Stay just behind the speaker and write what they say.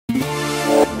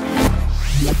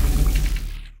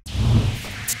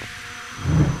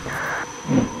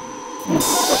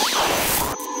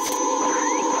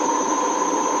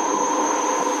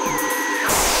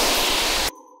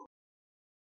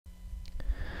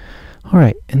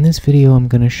Alright, in this video I'm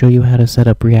going to show you how to set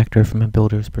up Reaktor from a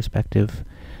builder's perspective.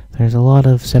 There's a lot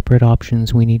of separate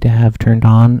options we need to have turned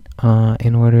on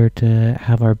in order to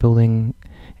have our building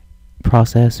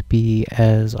process be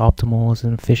as optimal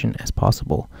and efficient as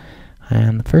possible.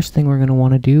 And the first thing we're going to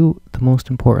want to do, the most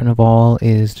important of all,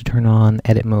 is to turn on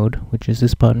edit mode, which is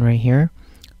this button right here.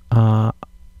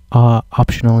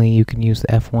 Optionally, you can use the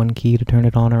F1 key to turn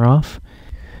it on or off.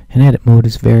 And edit mode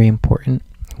is very important.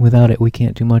 Without it, we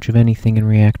can't do much of anything in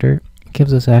Reaktor. It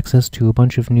gives us access to a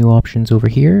bunch of new options over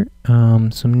here,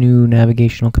 some new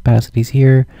navigational capacities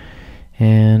here,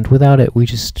 and without it, we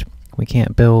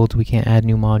can't build, we can't add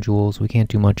new modules, we can't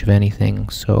do much of anything.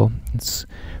 So it's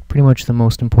pretty much the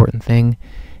most important thing.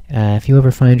 If you ever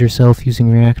find yourself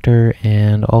using Reaktor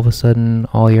and all of a sudden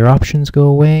all your options go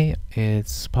away,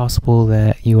 it's possible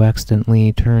that you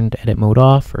accidentally turned edit mode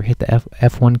off or hit the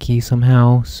F1 key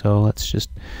somehow, so that's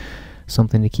just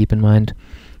something to keep in mind.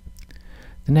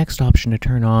 The next option to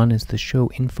turn on is the Show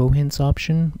Info Hints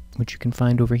option, which you can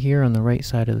find over here on the right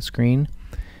side of the screen.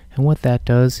 And what that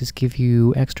does is give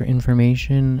you extra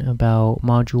information about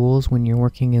modules when you're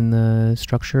working in the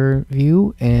structure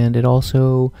view, and it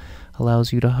also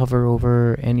allows you to hover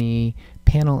over any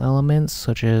panel elements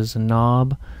such as a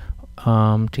knob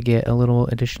to get a little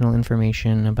additional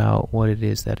information about what it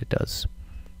is that it does.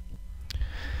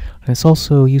 And it's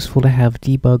also useful to have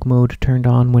debug mode turned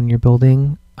on when you're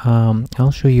building. I'll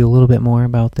show you a little bit more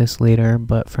about this later,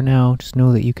 but for now just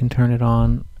know that you can turn it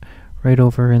on right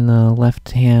over in the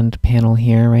left hand panel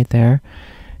here, right there,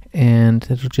 and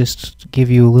it'll just give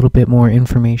you a little bit more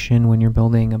information when you're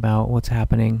building about what's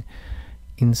happening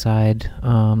inside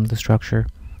the structure.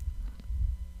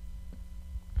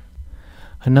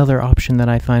 Another option that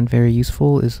I find very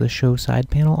useful is the Show Side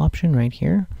Panel option right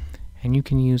here. And you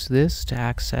can use this to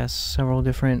access several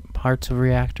different parts of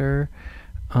Reaktor.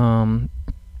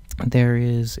 There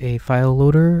is a file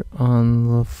loader on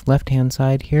the left-hand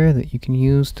side here that you can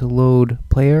use to load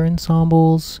player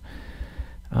ensembles,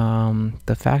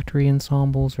 the factory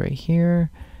ensembles right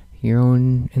here, your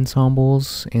own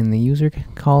ensembles in the user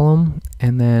column,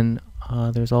 and then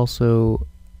there's also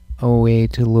a way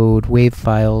to load wave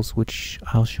files, which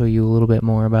I'll show you a little bit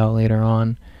more about later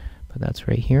on, but that's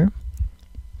right here.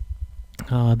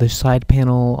 The side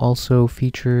panel also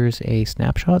features a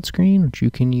snapshot screen, which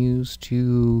you can use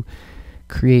to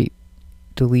create,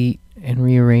 delete, and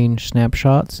rearrange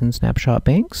snapshots in snapshot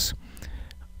banks.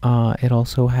 It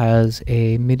also has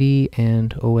a Midi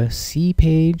and OSC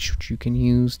page, which you can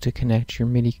use to connect your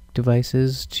Midi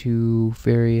devices to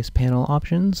various panel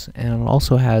options. And it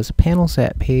also has a panel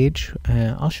set page.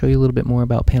 I'll show you a little bit more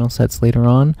about panel sets later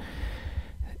on.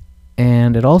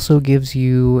 And it also gives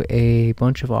you a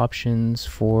bunch of options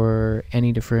for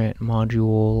any different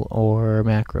module or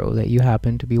macro that you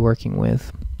happen to be working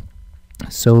with.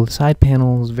 So the side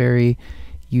panel is very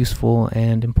useful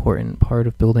and important part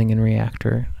of building in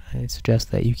Reaktor. I suggest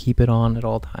that you keep it on at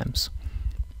all times.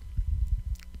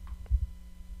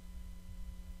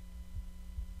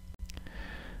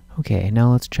 Okay,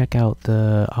 now let's check out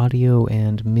the audio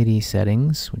and Midi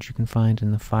settings, which you can find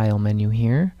in the File menu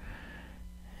here.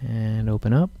 And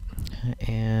open up,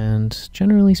 and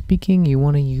generally speaking you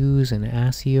want to use an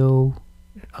ASIO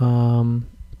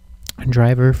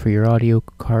driver for your audio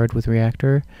card with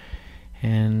Reaktor,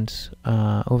 and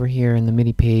over here in the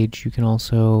Midi page you can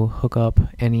also hook up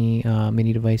any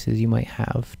Midi devices you might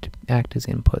have to act as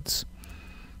inputs.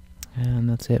 And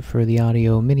that's it for the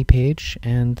audio Midi page,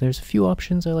 and there's a few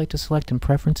options I like to select in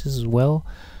preferences as well.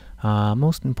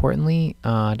 Most importantly,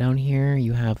 down here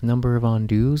you have number of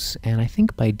undos, and I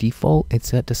think by default it's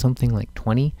set to something like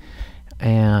 20.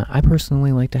 And I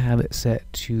personally like to have it set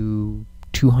to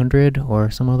 200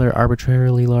 or some other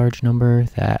arbitrarily large number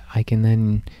that I can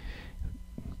then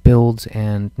build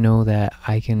and know that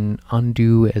I can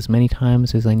undo as many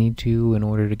times as I need to in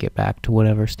order to get back to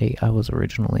whatever state I was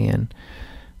originally in.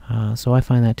 So I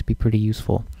find that to be pretty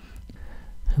useful.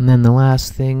 And then the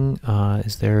last thing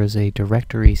is there is a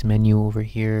Directories menu over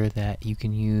here that you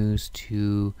can use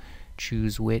to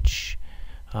choose which,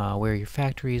 where your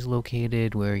factory is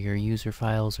located, where your user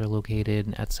files are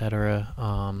located, etc.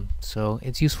 So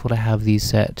it's useful to have these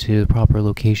set to proper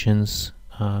locations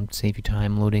to save you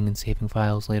time loading and saving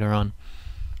files later on.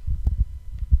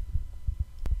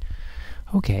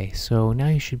 Okay, so now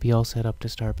you should be all set up to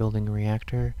start building a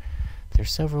Reaktor. There's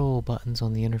several buttons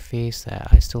on the interface that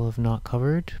I still have not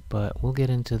covered, but we'll get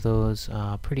into those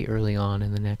pretty early on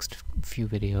in the next few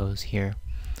videos here.